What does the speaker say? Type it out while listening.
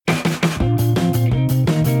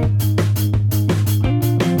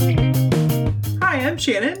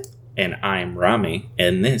Shannon. And I'm Rami,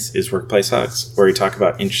 and this is Workplace Hugs, where we talk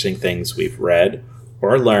about interesting things we've read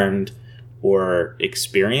or learned or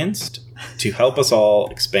experienced to help us all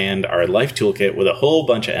expand our life toolkit with a whole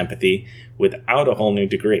bunch of empathy without a whole new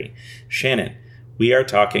degree. Shannon, we are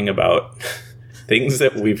talking about things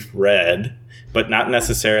that we've read, but not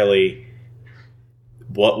necessarily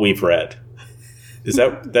what we've read.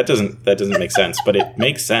 That doesn't make sense, but it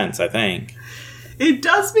makes sense, I think. It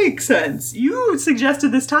does make sense. You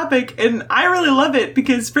suggested this topic, and I really love it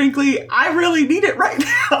because, frankly, I really need it right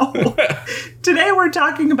now. Today, we're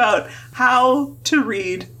talking about how to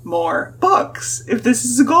read more books, if this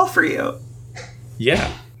is a goal for you.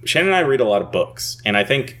 Yeah. Shannon and I read a lot of books, and I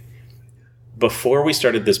think before we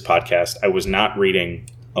started this podcast, I was not reading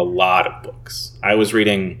a lot of books. I was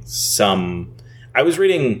reading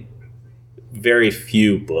very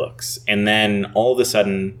few books, and then all of a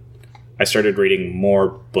sudden I started reading more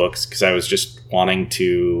books because I was just wanting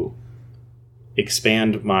to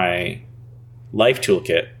expand my life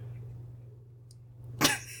toolkit.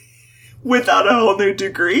 Without a whole new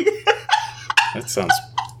degree? That sounds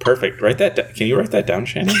perfect. Can you write that down,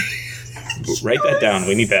 Shannon? Write that down.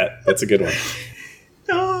 We need that. That's a good one.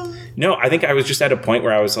 No, I think I was just at a point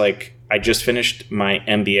where I was like, I just finished my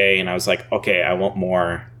MBA and I was like, okay, I want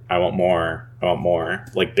more,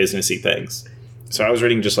 like businessy things. So I was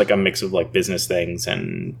reading just like a mix of like business things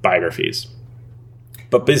and biographies,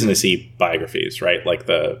 but businessy biographies, right? Like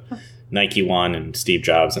the Nike one and Steve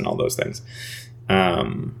Jobs and all those things. But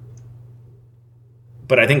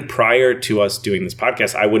I think prior to us doing this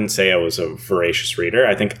podcast, I wouldn't say I was a voracious reader.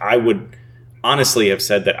 I think I would honestly have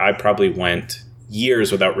said that I probably went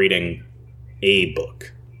years without reading a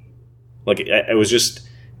book. Like it was just,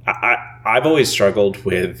 I've always struggled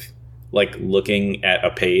with like looking at a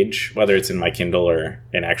page, whether it's in my Kindle or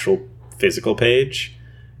an actual physical page,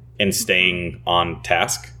 and staying on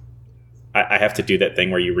task. I have to do that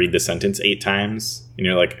thing where you read the sentence 8 times and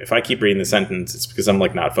you're like, if I keep reading the sentence, it's because I'm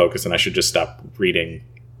like not focused and I should just stop reading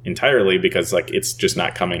entirely because like it's just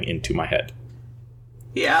not coming into my head.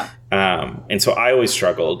 Yeah. And so I always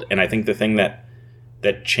struggled. And I think the thing that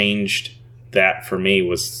changed that for me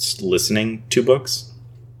was listening to books.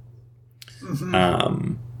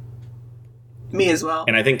 Mm-hmm. Me as well.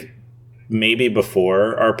 And I think maybe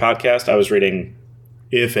before our podcast, I was reading,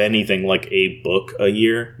 if anything, like a book a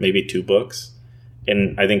year, maybe 2 books.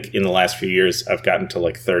 And I think in the last few years, I've gotten to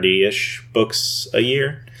like 30-ish books a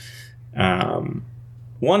year.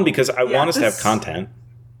 One, because I want us to have content.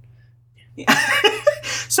 Yeah.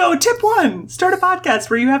 So tip 1, start a podcast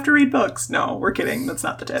where you have to read books. No, we're kidding. That's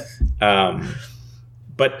not the tip.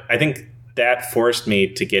 But I think that forced me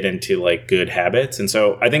to get into like good habits. And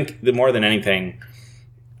so I think more than anything,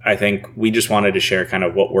 I think we just wanted to share kind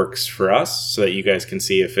of what works for us so that you guys can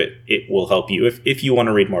see if it will help you if you want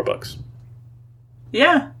to read more books.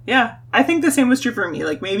 Yeah. I think the same was true for me.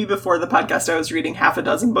 Like maybe before the podcast, I was reading half a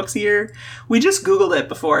dozen books a year. We just Googled it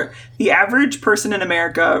before. The average person in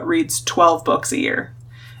America reads 12 books a year.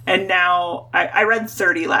 And now I read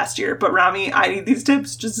 30 last year. But Rami, I need these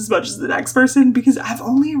tips just as much as the next person because I've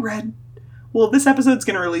only read... Well, this episode's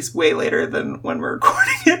going to release way later than when we're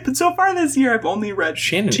recording it. But so far this year, I've only read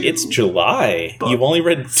Shannon, 2 it's July. books. You've only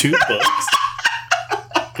read 2 books.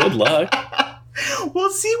 Good luck.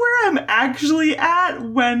 We'll see where I'm actually at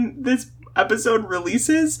when this episode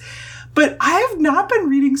releases. But I have not been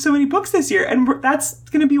reading so many books this year. And that's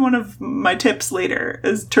going to be one of my tips later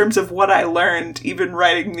in terms of what I learned, even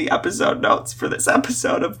writing the episode notes for this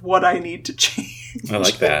episode of what I need to change. I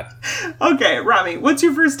like that. Okay, Rami, what's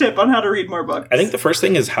your first tip on how to read more books? I think the first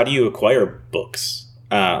thing is, how do you acquire books?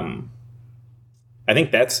 I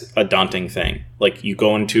think that's a daunting thing. Like you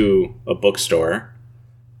go into a bookstore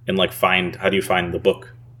and like how do you find the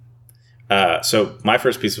book? So my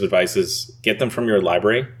first piece of advice is get them from your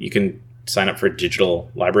library. You can sign up for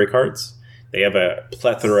digital library cards. They have a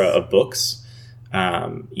plethora of books.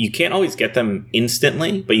 You can't always get them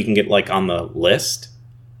instantly, but you can get like on the list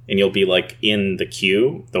and you'll be like in the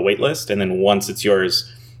queue, the wait list. And then once it's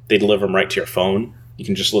yours, they deliver them right to your phone. You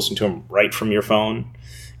can just listen to them right from your phone.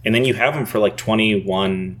 And then you have them for like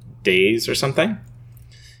 21 days or something.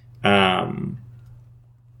 And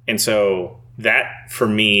so that for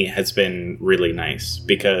me has been really nice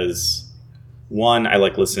because 1, I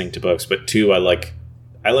like listening to books, but 2, I like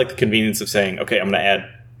the convenience of saying, okay, I'm going to add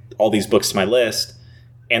all these books to my list.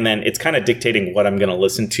 And then it's kind of dictating what I'm going to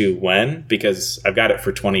listen to when, because I've got it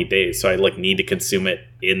for 20 days. So I like need to consume it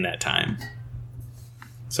in that time.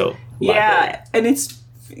 So yeah, and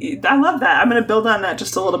I love that. I'm going to build on that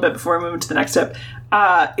just a little bit before I move into the next tip.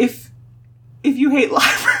 if you hate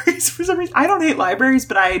libraries for some reason, I don't hate libraries,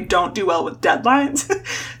 but I don't do well with deadlines.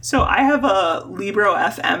 So I have a Libro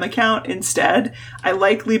FM account instead. I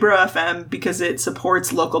like Libro FM because it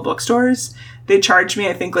supports local bookstores. They charge me,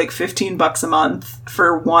 I think, like $15 a month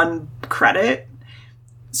for 1 credit.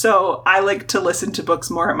 So I like to listen to books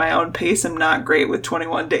more at my own pace. I'm not great with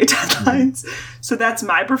 21-day deadlines. So that's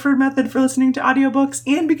my preferred method for listening to audiobooks.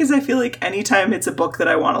 And because I feel like anytime it's a book that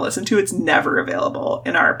I want to listen to, it's never available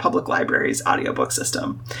in our public library's audiobook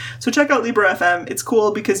system. So check out Libro FM. It's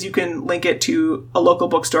cool because you can link it to a local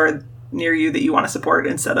bookstore near you that you want to support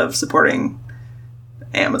instead of supporting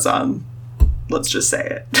Amazon. Let's just say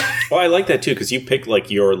it. Well, I like that too, because you pick like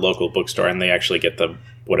your local bookstore and they actually get the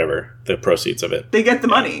proceeds of it. They get the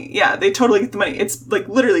money. Yeah, they totally get the money. It's like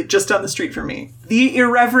literally just down the street from me. The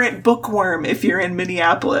Irreverent Bookworm, if you're in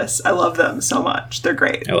Minneapolis. I love them so much. They're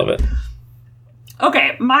great. I love it.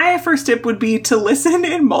 Okay, my first tip would be to listen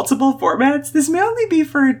in multiple formats. This may only be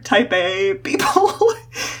for type A people.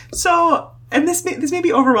 So, and this may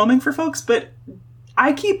be overwhelming for folks, but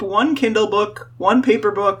I keep 1 Kindle book, 1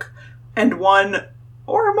 paper book, and 1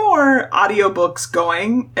 or more audiobooks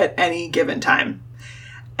going at any given time.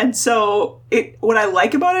 And so what I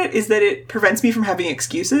like about it is that it prevents me from having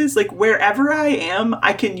excuses. Like wherever I am,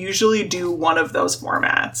 I can usually do one of those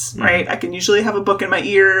formats, right? I can usually have a book in my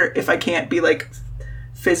ear if I can't be like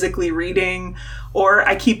physically reading, or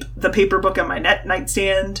I keep the paper book on my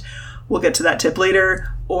nightstand. We'll get to that tip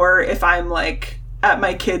later. Or if I'm like at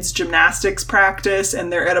my kids' gymnastics practice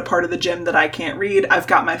and they're at a part of the gym that I can't read, I've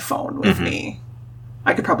got my phone with me.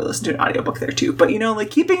 I could probably listen to an audiobook there too. But, you know, like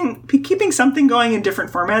keeping something going in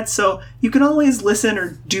different formats so you can always listen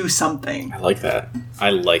or do something. I like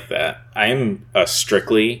that. I am a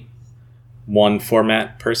strictly 1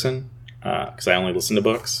 format person because I only listen to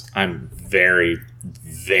books. I'm very,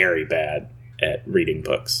 very bad at reading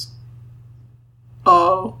books.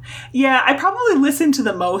 Oh, yeah. I probably listen to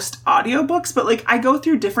the most audiobooks, but like I go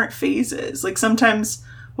through different phases. Like sometimes...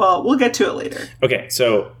 Well, we'll get to it later. Okay,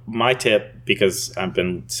 so my tip, because I've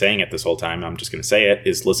been saying it this whole time, I'm just going to say it,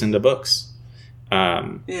 is listen to books.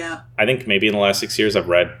 Yeah. I think maybe in the last 6 years I've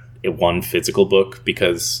read 1 physical book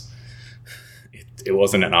because it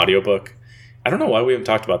wasn't an audiobook. I don't know why we haven't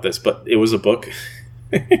talked about this, but it was a book.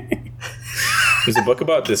 It was a book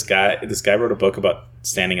about this guy. This guy wrote a book about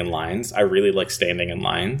standing in lines. I really like standing in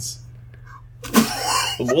lines.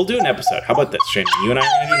 We'll do an episode. How about this, Shane? You and I are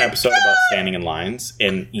going to do an episode about standing in lines,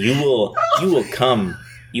 and you will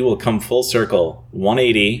come full circle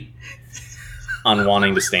 180 on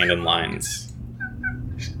wanting to stand in lines.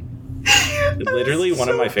 Literally one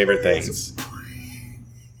of my favorite things.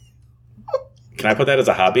 Can I put that as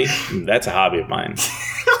a hobby? That's a hobby of mine.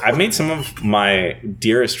 I've made some of my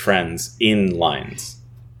dearest friends in lines.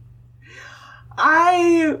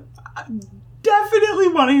 I definitely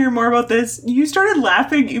want to hear more about this. You started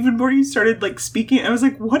laughing even more. You started like speaking. I was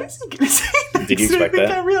like, "What is he going to say?" Next? Did you expect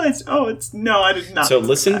that? I realized. Oh, no, I did not. So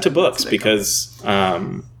listen to books because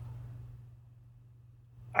I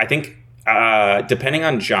think depending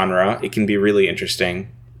on genre, it can be really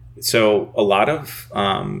interesting. So a lot of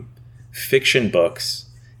fiction books,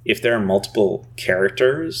 if there are multiple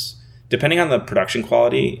characters, depending on the production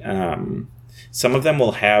quality, some of them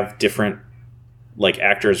will have different. Like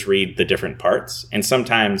actors read the different parts, and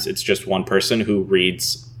sometimes it's just one person who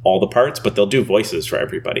reads all the parts, but they'll do voices for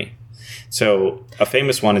everybody. So a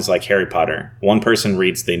famous one is like Harry Potter. One person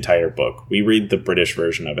reads the entire book. We read the British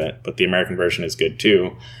version of it, but the American version is good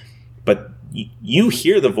too. But you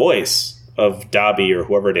hear the voice of Dobby or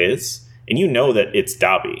whoever it is, and you know that it's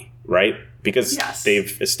Dobby, right? Because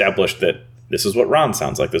they've established that this is what Ron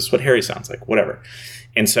sounds like, this is what Harry sounds like, whatever.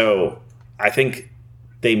 And so I think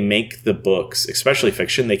they make the books, especially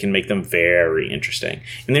fiction, they can make them very interesting.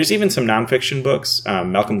 And there's even some nonfiction books.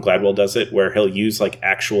 Malcolm Gladwell does it, where he'll use like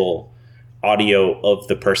actual audio of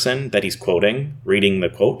the person that he's quoting, reading the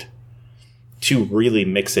quote, to really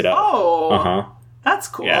mix it up. Oh, that's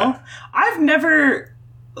cool. Yeah. I've never...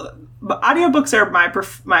 audiobooks are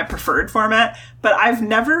my preferred format, but I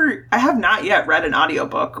have not yet read an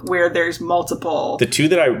audiobook where there's multiple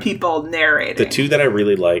people narrating. The 2 that I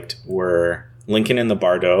really liked were... Lincoln in the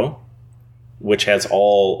Bardo, which has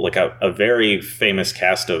all like a very famous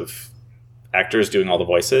cast of actors doing all the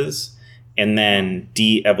voices, and then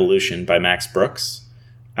De-Evolution by Max Brooks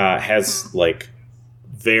has like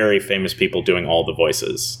very famous people doing all the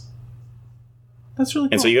voices. That's really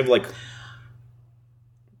cool. And so you have like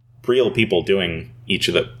real people doing each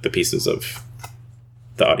of the pieces of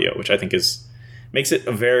the audio, which I think makes it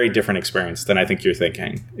a very different experience than I think you're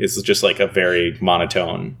thinking. It's just like a very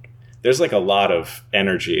monotone. There's like a lot of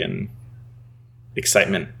energy and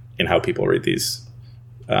excitement in how people read these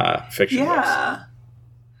fiction books. Yeah.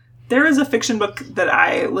 There is a fiction book that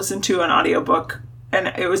I listened to an audiobook, and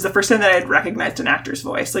it was the first time that I had recognized an actor's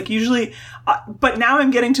voice. Like usually, but now I'm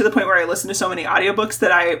getting to the point where I listen to so many audiobooks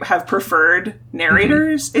that I have preferred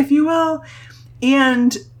narrators, if you will.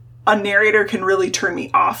 And a narrator can really turn me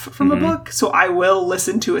off from a book. So I will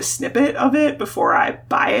listen to a snippet of it before I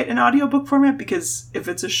buy it in audiobook format, because if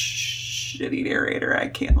it's a shitty narrator, I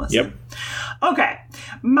can't listen. Yep. Okay.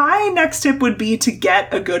 My next tip would be to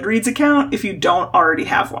get a Goodreads account if you don't already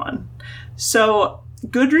have one. So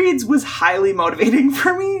Goodreads was highly motivating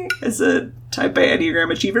for me as a type A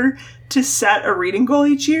Enneagram achiever to set a reading goal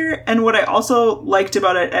each year. And what I also liked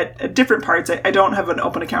about it at different parts, I don't have an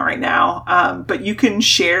open account right now, but you can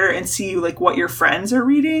share and see like what your friends are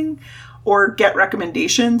reading or get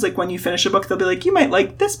recommendations. Like when you finish a book, they'll be like, you might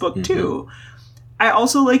like this book too. I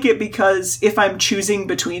also like it because if I'm choosing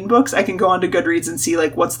between books, I can go onto Goodreads and see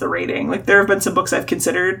like what's the rating. Like there have been some books I've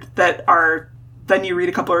considered that are, then you read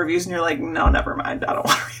a couple of reviews and you're like, no, never mind. I don't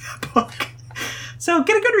want to read that book. So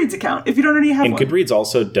get a Goodreads account if you don't already have one. And Goodreads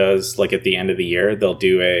also does, like at the end of the year, they'll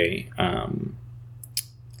do a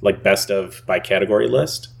like best of by category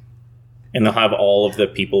list. And they'll have all of the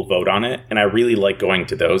people vote on it. And I really like going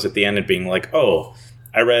to those at the end and being like, oh,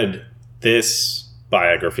 I read this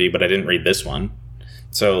biography, but I didn't read this one.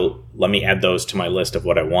 So let me add those to my list of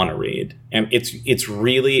what I want to read. And it's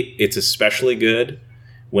especially good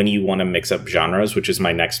when you want to mix up genres, which is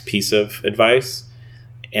my next piece of advice.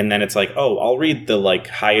 And then it's like, oh, I'll read the like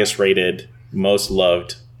highest rated, most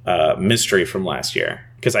loved mystery from last year,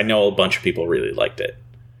 because I know a bunch of people really liked it.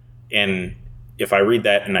 And if I read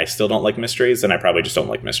that and I still don't like mysteries, then I probably just don't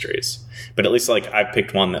like mysteries. But at least like I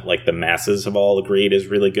picked one that like the masses have all agreed is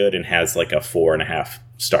really good and has like a 4.5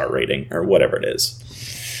 star rating or whatever it is.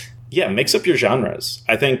 Yeah, mix up your genres.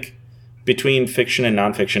 I think between fiction and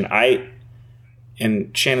nonfiction,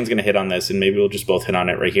 and Shannon's going to hit on this, and maybe we'll just both hit on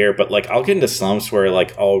it right here. But like, I'll get into slumps where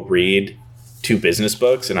like I'll read 2 business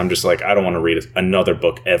books, and I'm just like, I don't want to read another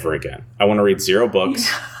book ever again. I want to read 0 books.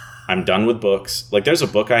 Yeah. I'm done with books. Like, there's a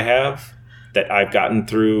book I have that I've gotten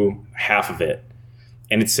through half of it,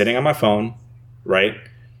 and it's sitting on my phone, right?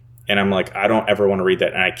 And I'm like, I don't ever want to read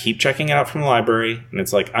that. And I keep checking it out from the library, and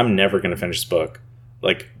it's like, I'm never going to finish this book.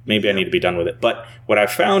 Like, maybe I need to be done with it. But what I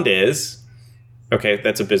found is, okay,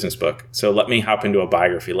 that's a business book. So let me hop into a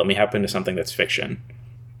biography. Let me hop into something that's fiction.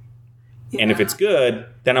 Yeah. And if it's good,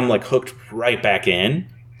 then I'm like hooked right back in.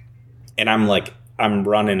 And I'm like, I'm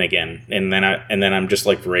running again. And then I'm just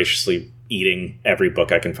like voraciously eating every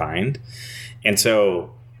book I can find. And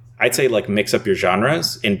so I'd say like mix up your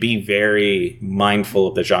genres and be very mindful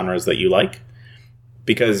of the genres that you like.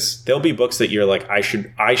 Because there'll be books that you're like, I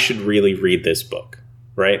should really read this book.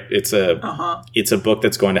 Right? It's a book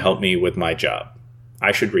that's going to help me with my job.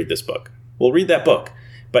 I should read this book. Well, read that book.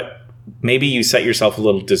 But maybe you set yourself a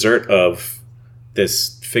little dessert of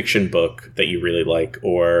this fiction book that you really like,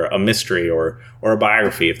 or a mystery, or a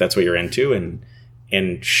biography, if that's what you're into,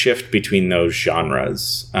 and shift between those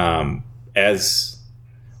genres as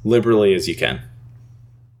liberally as you can.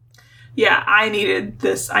 Yeah, I need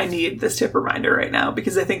this tip reminder right now,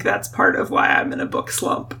 because I think that's part of why I'm in a book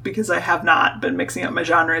slump, because I have not been mixing up my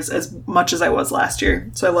genres as much as I was last year.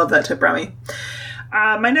 So I love that tip, Remy.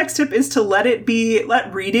 My next tip is to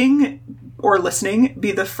let reading or listening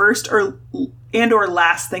be the first or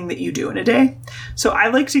last thing that you do in a day. So I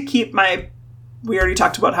like to keep we already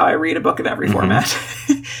talked about how I read a book in every format.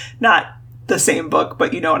 Not the same book,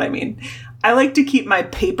 but you know what I mean. I like to keep my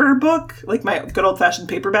paper book, like my good old-fashioned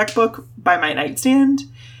paperback book, by my nightstand.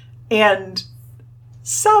 And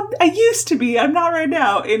I used to be, I'm not right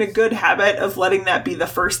now, in a good habit of letting that be the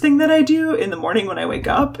first thing that I do in the morning when I wake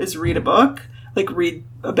up, is read a book, like read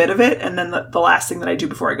a bit of it, and then the last thing that I do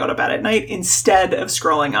before I go to bed at night, instead of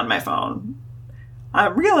scrolling on my phone.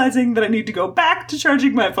 I'm realizing that I need to go back to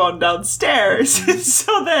charging my phone downstairs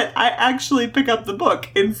so that I actually pick up the book,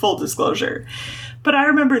 in full disclosure. But I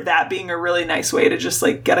remember that being a really nice way to just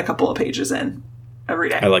like get a couple of pages in every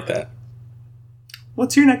day. I like that.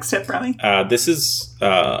 What's your next tip, Remy? This is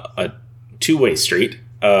a two-way street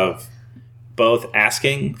of both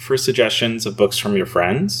asking for suggestions of books from your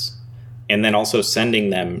friends and then also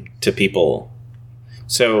sending them to people.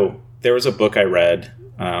 So there was a book I read,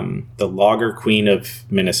 The Logger Queen of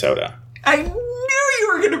Minnesota. I knew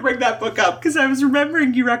you were going to bring that book up because I was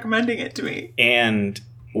remembering you recommending it to me. And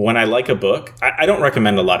when I like a book, I don't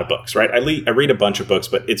recommend a lot of books, right? I read a bunch of books,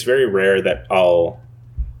 but it's very rare that I'll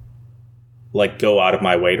like go out of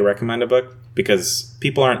my way to recommend a book, because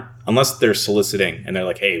people aren't, unless they're soliciting and they're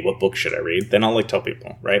like, hey, what book should I read? Then I'll like tell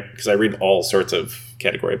people, right? Because I read all sorts of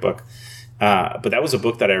category book. But that was a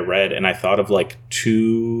book that I read, and I thought of like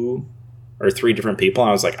 2 or 3 different people. And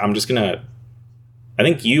I was like, I'm just gonna. I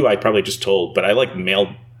think I probably just told, but I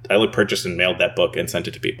purchased and mailed that book and sent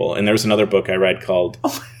it to people. And there was another book I read called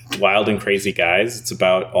Wild and Crazy Guys. It's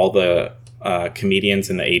about all the comedians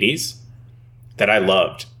in the 80s that I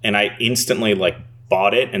loved, and I instantly like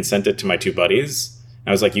bought it and sent it to my 2 buddies.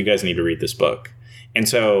 I was like, you guys need to read this book. And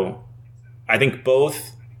so I think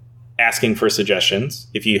both asking for suggestions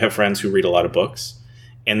if you have friends who read a lot of books,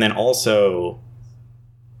 and then also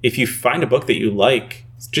if you find a book that you like,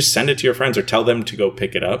 just send it to your friends or tell them to go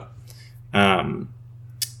pick it up.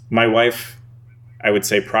 My wife, I would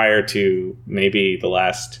say prior to maybe the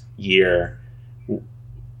last year,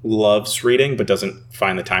 loves reading but doesn't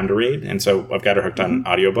find the time to read. And so I've got her hooked on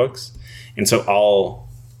audiobooks. And so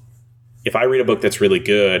if I read a book that's really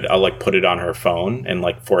good, I'll like put it on her phone and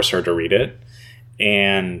like force her to read it.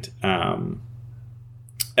 And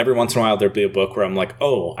every once in a while there'll be a book where I'm like,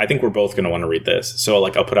 oh, I think we're both going to want to read this. So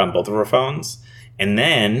like I'll put it on both of our phones. And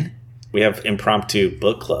then we have impromptu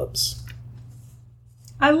book clubs.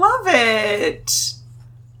 I love it.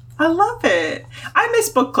 I miss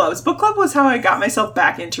book clubs. Book club was how I got myself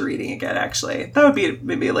back into reading again, actually. That would be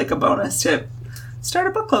maybe like a bonus tip. Start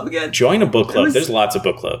a book club again. Join a book club. There's lots of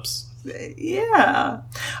book clubs. Yeah.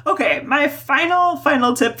 Okay, my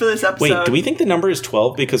final tip for this episode. Wait, do we think the number is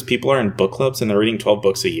 12 because people are in book clubs and they're reading 12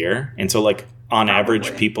 books a year? And so like on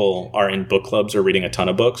average, people are in book clubs or reading a ton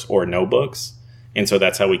of books or no books. And so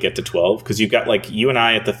that's how we get to 12. Because you've got like you and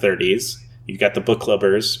I at the 30s. You've got the book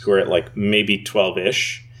clubbers who are at like maybe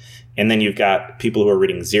 12-ish. And then you've got people who are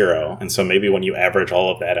reading 0. And so maybe when you average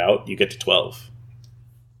all of that out, you get to 12.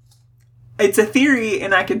 It's a theory,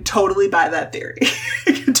 and I could totally buy that theory.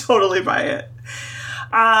 I could totally buy it.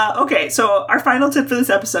 Okay, so our final tip for this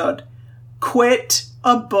episode. Quit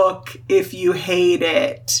a book if you hate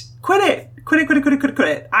it. Quit it. Quit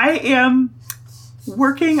it. I am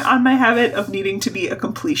working on my habit of needing to be a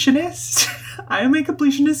completionist. I am a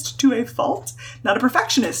completionist to a fault. Not a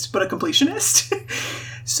perfectionist, but a completionist.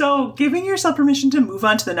 So giving yourself permission to move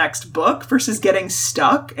on to the next book versus getting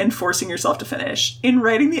stuck and forcing yourself to finish. In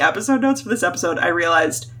writing the episode notes for this episode, I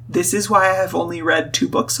realized this is why I have only read 2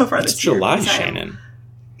 books so far this year. It's July, Shannon.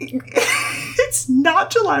 It's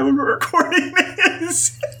not July when we're recording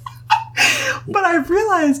this. But I've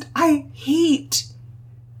realized I hate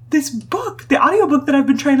this book, the audiobook that I've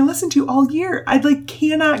been trying to listen to all year. I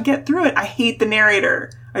cannot get through it. I hate the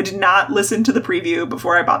narrator. I did not listen to the preview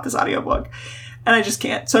before I bought this audiobook. And I just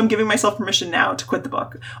can't. So I'm giving myself permission now to quit the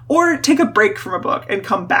book. Or take a break from a book and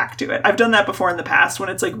come back to it. I've done that before in the past when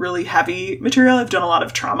it's really heavy material. I've done a lot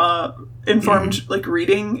of trauma-informed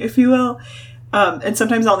reading, if you will. And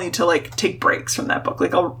sometimes I'll need to take breaks from that book.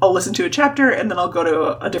 I'll listen to a chapter and then I'll go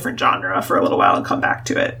to a different genre for a little while and come back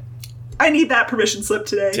to it. I need that permission slip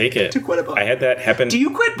today. Take it. To quit a book. I had that happen. Do you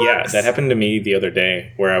quit books? Yeah, that happened to me the other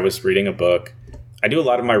day where I was reading a book. I do a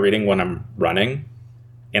lot of my reading when I'm running.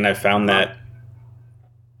 And I found that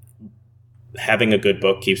having a good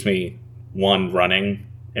book keeps me, 1, running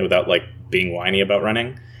and without being whiny about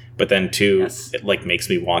running, but then 2, yes, it makes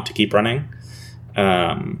me want to keep running.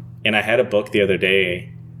 And I had a book the other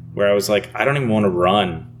day where I was like, I don't even want to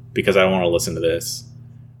run because I don't want to listen to this.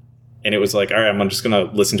 And it was all right, I'm just going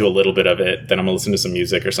to listen to a little bit of it. Then I'm going to listen to some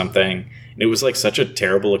music or something. And it was such a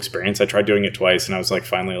terrible experience. I tried doing it twice and I was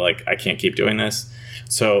finally I can't keep doing this.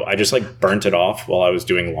 So I just burnt it off while I was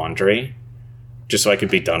doing laundry just so I could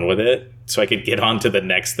be done with it. So I could get on to the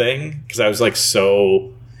next thing. Because I was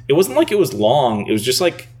it wasn't it was long. It was just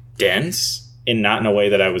dense and not in a way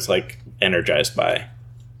that I was energized by.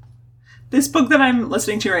 This book that I'm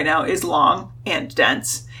listening to right now is long and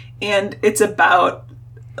dense. And it's about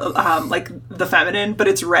the feminine, but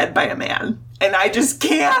it's read by a man. And I just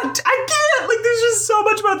can't. I can't. There's just so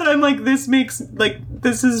much about that. I'm this makes,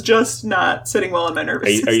 this is just not sitting well in my nervous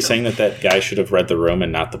system. Are you saying that guy should have read The Room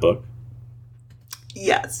and not the book?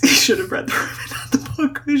 Yes, he should have read The Room and not the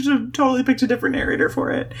book. He should have totally picked a different narrator for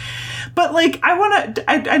it. But,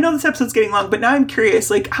 I know this episode's getting long, but now I'm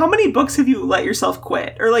curious, how many books have you let yourself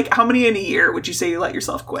quit? Or, how many in a year would you say you let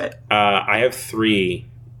yourself quit? I have 3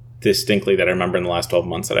 distinctly that I remember in the last 12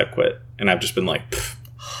 months that I've quit. And I've just been pfft.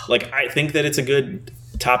 I think that it's a good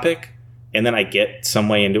topic, and then I get some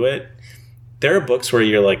way into it. There are books where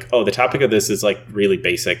you're oh, the topic of this is really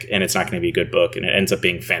basic and it's not going to be a good book, and it ends up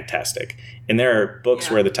being fantastic. And there are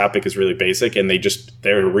books where the topic is really basic and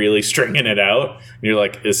they're really stringing it out. And you're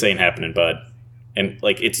this ain't happening, bud. And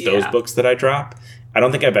it's those books that I drop. I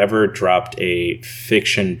don't think I've ever dropped a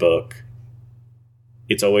fiction book.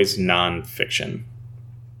 It's always nonfiction.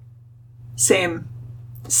 Same.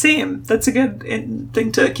 Same. That's a good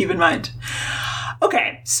thing to keep in mind.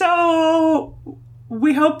 Okay, so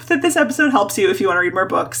we hope that this episode helps you if you want to read more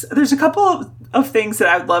books. There's a couple of things that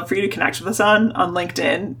I would love for you to connect with us on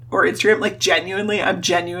LinkedIn or Instagram. Like, genuinely, I'm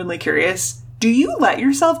genuinely curious. Do you let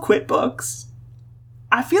yourself quit books?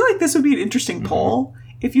 I feel like this would be an interesting poll,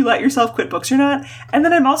 if you let yourself quit books or not. And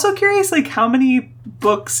then I'm also curious, like, how many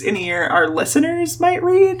books in a year our listeners might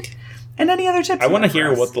read? And any other tips? I want to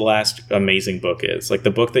hear what the last amazing book is. Like,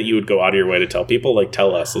 the book that you would go out of your way to tell people. Like,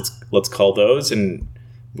 tell us. Let's call those, and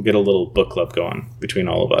we'll get a little book club going between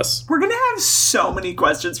all of us. We're going to have so many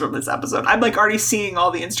questions from this episode. I'm, like, already seeing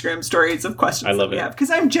all the Instagram stories of questions I love that we it. have.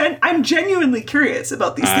 Because I'm genuinely curious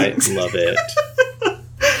about these things. I love it.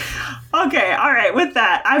 Okay, all right. With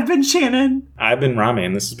that, I've been Shannon. I've been Rami,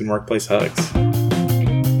 and this has been Workplace Hugs.